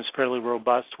Amazon is fairly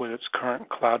robust with its current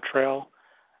CloudTrail,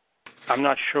 I'm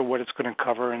not sure what it's going to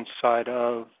cover inside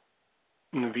of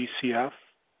the VCF,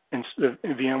 the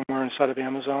VMware inside of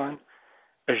Amazon.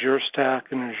 Azure Stack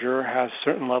and Azure has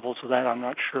certain levels of that. I'm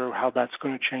not sure how that's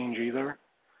going to change either.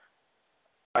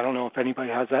 I don't know if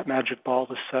anybody has that magic ball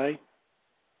to say.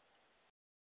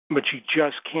 But you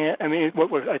just can't,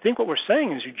 I think what we're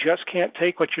saying is you just can't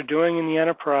take what you're doing in the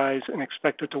enterprise and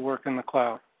expect it to work in the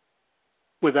cloud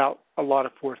without a lot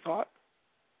of forethought.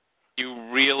 You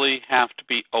really have to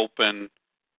be open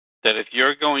that if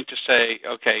you're going to say,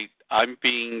 okay, I'm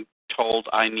being told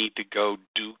I need to go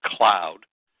do cloud,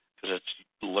 because it's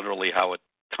literally how it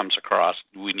comes across,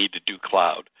 we need to do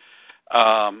cloud,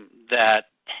 that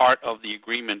part of the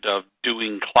agreement of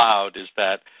doing cloud is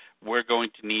that we're going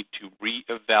to need to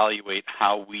reevaluate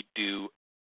how we do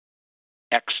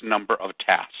X number of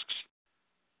tasks.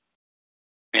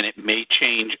 And it may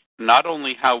change not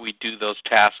only how we do those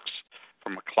tasks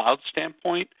from a cloud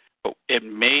standpoint, but it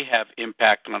may have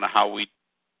impact on how we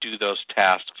do those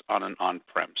tasks on an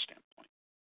on-prem standpoint.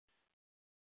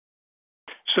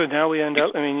 So now we end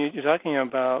up, you're talking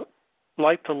about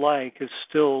like to like is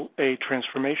still a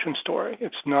transformation story.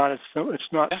 It's not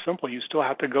simple. You still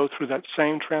have to go through that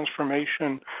same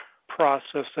transformation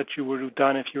process that you would have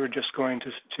done if you were just going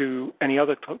to any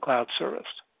other cloud service.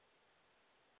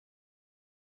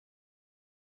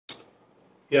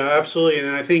 Yeah, absolutely.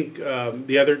 And I think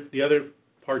the other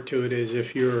part to it is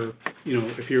if you're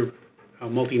a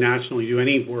multinational, you do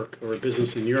any work or a business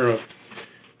in Europe,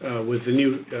 with the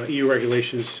new EU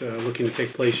regulations looking to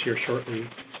take place here shortly,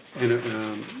 and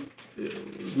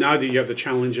now that you have the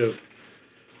challenge of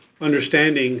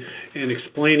understanding and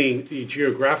explaining the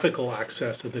geographical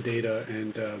access of the data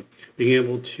and being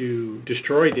able to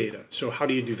destroy data. So how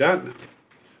do you do that now?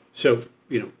 So,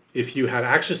 if you had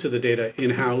access to the data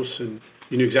in-house and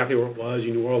you knew exactly where it was,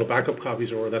 you knew where all the backup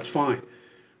copies were, that's fine.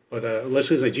 But let's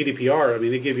say like GDPR,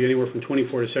 they give you anywhere from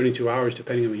 24 to 72 hours,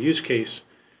 depending on the use case,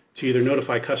 to either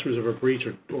notify customers of a breach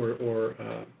or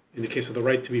in the case of the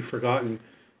right to be forgotten,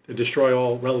 to destroy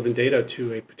all relevant data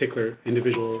to a particular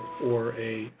individual or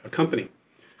a company.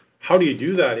 How do you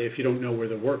do that if you don't know where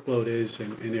the workload is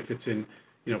and if it's in,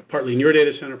 partly in your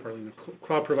data center, partly in the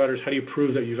cloud providers? How do you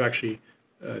prove that you've actually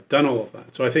done all of that?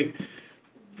 So I think,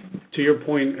 to your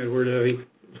point, Edward,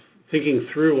 thinking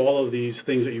through all of these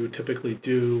things that you would typically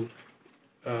do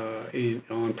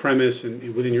on premise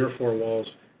and within your four walls,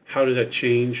 how does that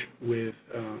change with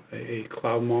a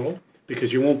cloud model?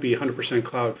 Because you won't be 100%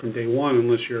 cloud from day one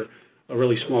unless you're a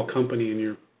really small company and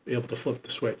you're able to flip the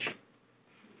switch.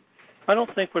 I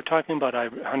don't think we're talking about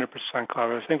 100%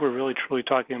 cloud. I think we're really truly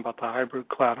talking about the hybrid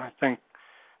cloud. I think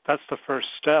that's the first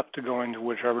step to going to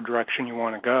whichever direction you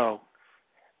want to go.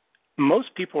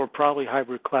 Most people are probably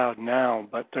hybrid cloud now,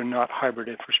 but they're not hybrid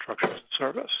infrastructure as a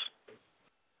service.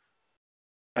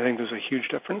 I think there's a huge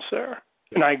difference there.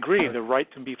 And I agree, the right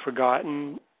to be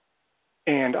forgotten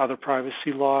and other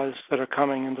privacy laws that are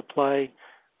coming into play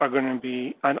are going to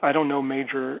be, I don't know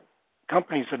major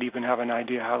companies that even have an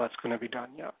idea how that's going to be done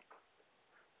yet.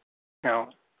 Now,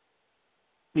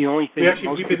 the only thing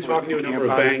we've been talking to a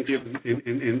number of banks,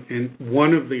 and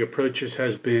one of the approaches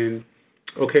has been,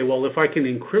 okay, well, if I can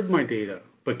encrypt my data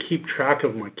but keep track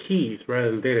of my keys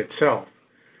rather than the data itself,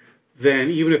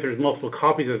 then even if there's multiple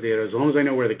copies of the data, as long as I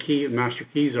know where the key and master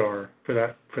keys are for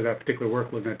that particular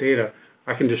workload and that data,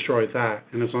 I can destroy that.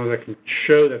 And as long as I can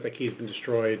show that the key's been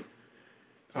destroyed,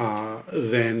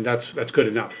 then that's good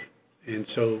enough. And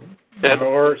so there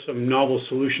are some novel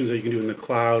solutions that you can do in the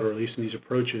cloud, or at least in these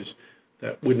approaches,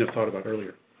 that wouldn't have thought about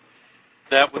earlier.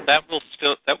 That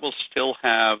will still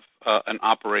have an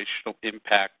operational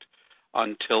impact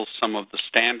until some of the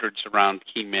standards around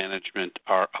key management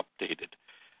are updated.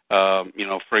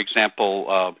 For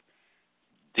example,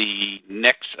 the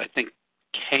next, I think,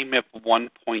 KMIP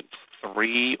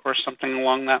 1.3 or something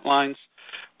along that lines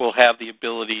will have the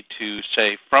ability to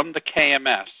say from the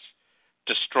KMS,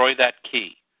 destroy that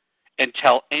key, and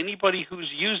tell anybody who's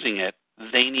using it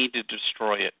they need to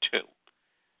destroy it too.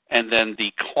 And then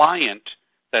the client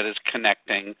that is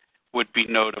connecting would be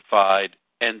notified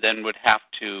and then would have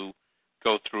to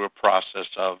go through a process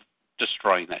of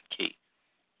destroying that key.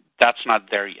 That's not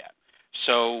there yet.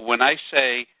 So when I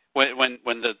say, when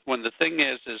the thing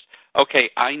is okay,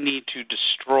 I need to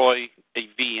destroy a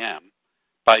VM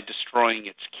by destroying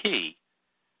its key,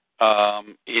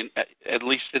 at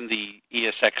least in the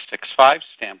ESX65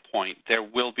 standpoint, there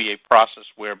will be a process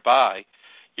whereby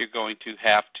you're going to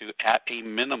have to, at a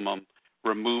minimum,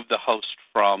 remove the host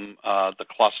from the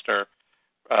cluster,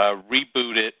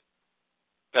 reboot it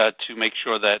to make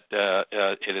sure that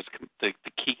it is the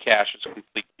key cache is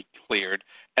completely cleared,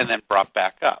 and then brought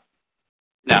back up.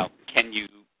 Now, can you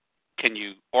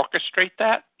orchestrate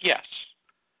that? Yes,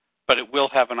 but it will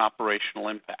have an operational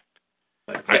impact.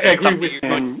 I agree with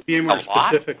VMware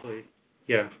specifically.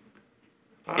 Yeah,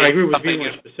 I agree with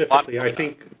VMware specifically. I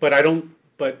think, but I don't.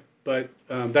 But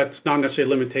that's not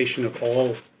necessarily a limitation of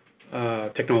all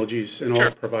technologies and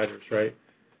all providers, right?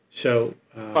 So,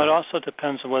 but it also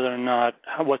depends on whether or not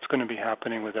what's going to be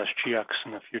happening with SGX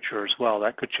in the future as well.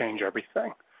 That could change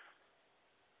everything.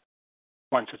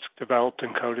 Once it's developed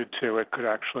and coded to, it could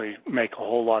actually make a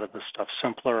whole lot of this stuff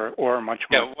simpler or much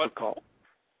more difficult.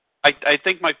 I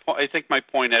think my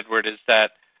point, Edward, is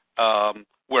that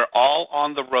we're all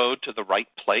on the road to the right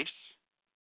place.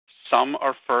 Some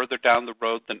are further down the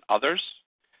road than others,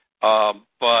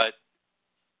 but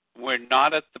we're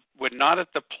not at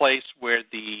the place where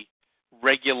the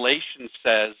regulation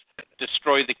says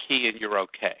destroy the key and you're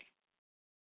okay.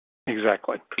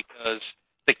 Exactly. Because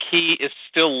the key is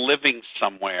still living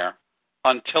somewhere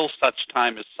until such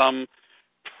time as some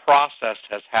process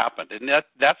has happened, and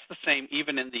that's the same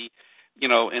even in the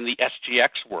in the SGX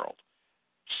world.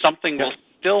 Something will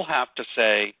still have to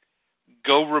say,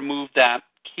 go remove that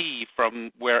key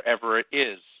from wherever it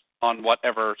is on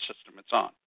whatever system it's on,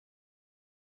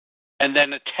 and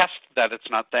then attest that it's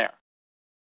not there.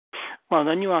 Well,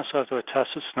 then you also have to attest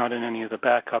it's not in any of the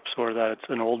backups, or that it's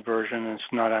an old version and it's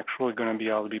not actually going to be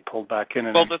able to be pulled back in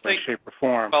any way, shape, or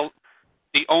form. Well,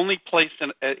 the only place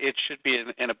it should be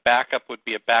in a backup would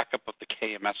be a backup of the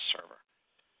KMS server.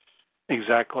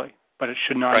 Exactly, but it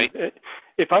should not. Right.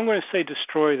 If I'm going to say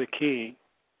destroy the key,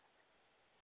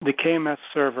 the KMS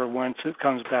server, once it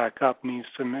comes back up, needs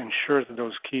to ensure that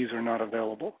those keys are not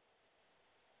available.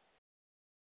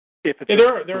 If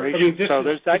it's so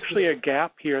there's actually a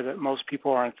gap here that most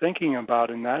people aren't thinking about,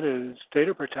 and that is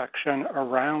data protection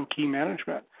around key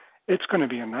management. It's going to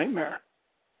be a nightmare.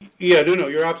 Yeah, no,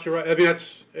 you're absolutely right. I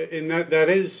mean, that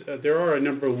is there are a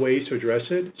number of ways to address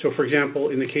it. So, for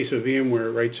example, in the case of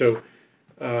VMware, right? So,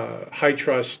 high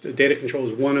trust data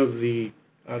control is one of the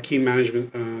key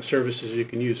management services you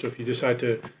can use. So, if you decide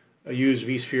to use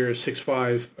vSphere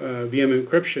 6.5 VM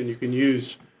encryption, you can use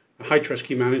high trust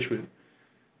key management.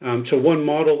 So one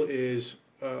model is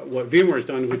what VMware has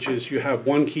done, which is you have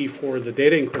one key for the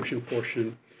data encryption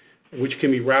portion, which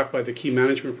can be wrapped by the key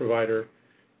management provider,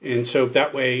 and so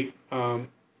that way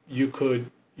you could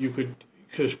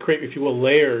just create, if you will,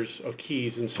 layers of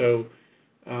keys. And so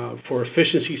for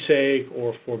efficiency's sake,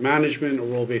 or for management or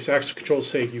role-based access control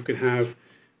sake, you can have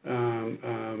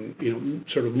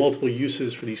sort of multiple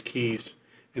uses for these keys.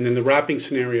 And then the wrapping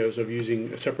scenarios of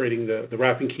separating the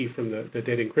wrapping key from the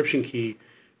data encryption key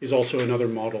is also another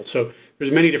model. So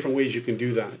there's many different ways you can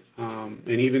do that. And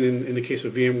even in the case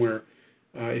of VMware,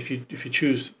 if you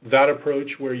choose that approach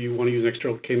where you want to use an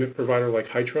external KMIP provider like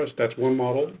HighTrust, that's one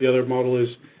model. The other model is,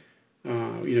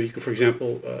 you can, for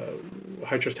example,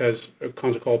 HighTrust has a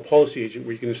concept called Policy Agent,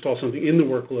 where you can install something in the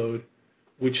workload,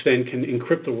 which then can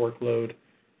encrypt the workload,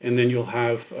 and then you'll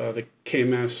have the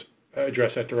KMS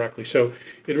address that directly. So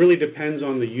it really depends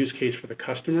on the use case for the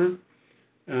customer.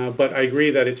 But I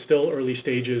agree that it's still early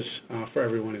stages for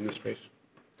everyone in this space.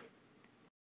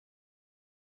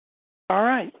 All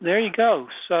right, there you go.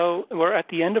 So we're at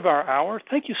the end of our hour.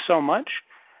 Thank you so much.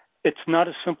 It's not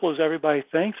as simple as everybody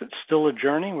thinks. It's still a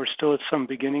journey. We're still at some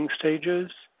beginning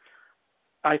stages.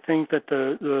 I think that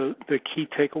the key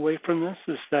takeaway from this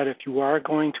is that if you are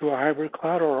going to a hybrid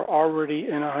cloud or are already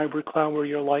in a hybrid cloud where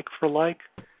you're like for like,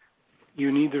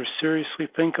 you need to seriously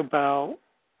think about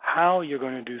how you're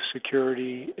going to do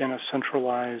security in a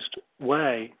centralized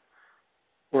way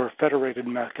or a federated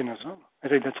mechanism. I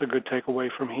think that's a good takeaway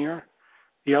from here.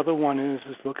 The other one is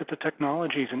look at the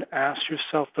technologies and ask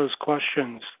yourself those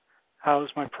questions. How has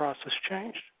my process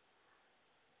changed?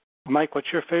 Mike,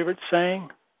 what's your favorite saying?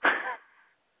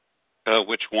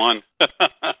 Which one?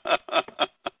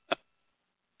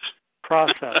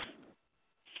 Process.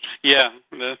 Yeah,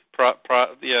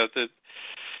 it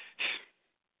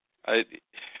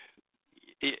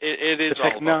is the all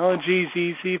technology is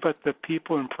easy, but the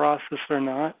people in process are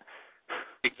not.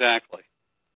 Exactly.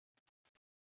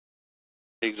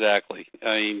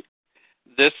 I mean,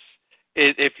 this.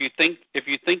 If you think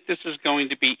this is going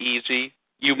to be easy,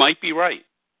 you might be right.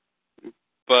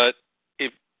 But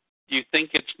if you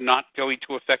think it's not going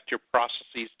to affect your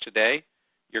processes today,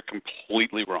 you're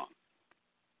completely wrong.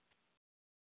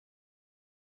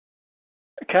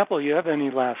 Capel, you have any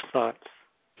last thoughts?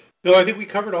 No, I think we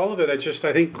covered all of it. I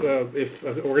think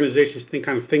if organizations think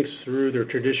through their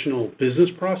traditional business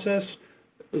process,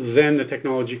 then the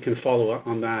technology can follow up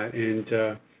on that.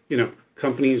 And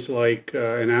companies like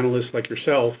and analysts like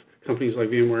yourself, companies like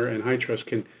VMware and HITRUST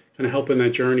can kind of help in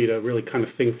that journey to really kind of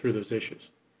think through those issues.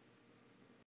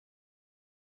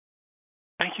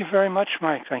 Thank you very much,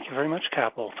 Mike. Thank you very much,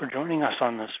 Capel, for joining us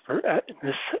on this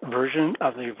version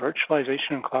of the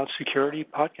Virtualization and Cloud Security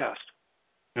podcast.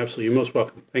 Absolutely. You're most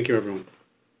welcome. Thank you, everyone.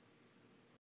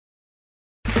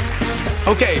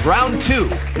 Okay, round 2.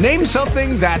 Name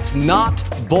something that's not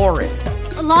boring.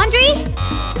 A laundry?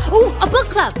 Ooh, a book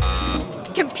club.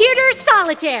 Computer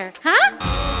solitaire, huh?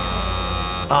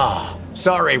 Ah,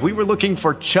 sorry, we were looking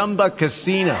for Chumba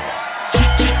Casino.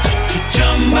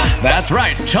 That's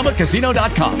right,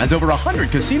 ChumbaCasino.com has over 100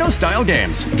 casino-style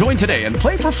games. Join today and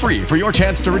play for free for your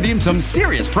chance to redeem some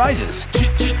serious prizes.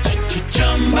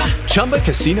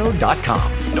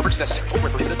 ChumbaCasino.com. No purchase necessary. Void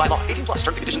where prohibited by law. 18+ terms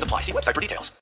and conditions apply. See website for details.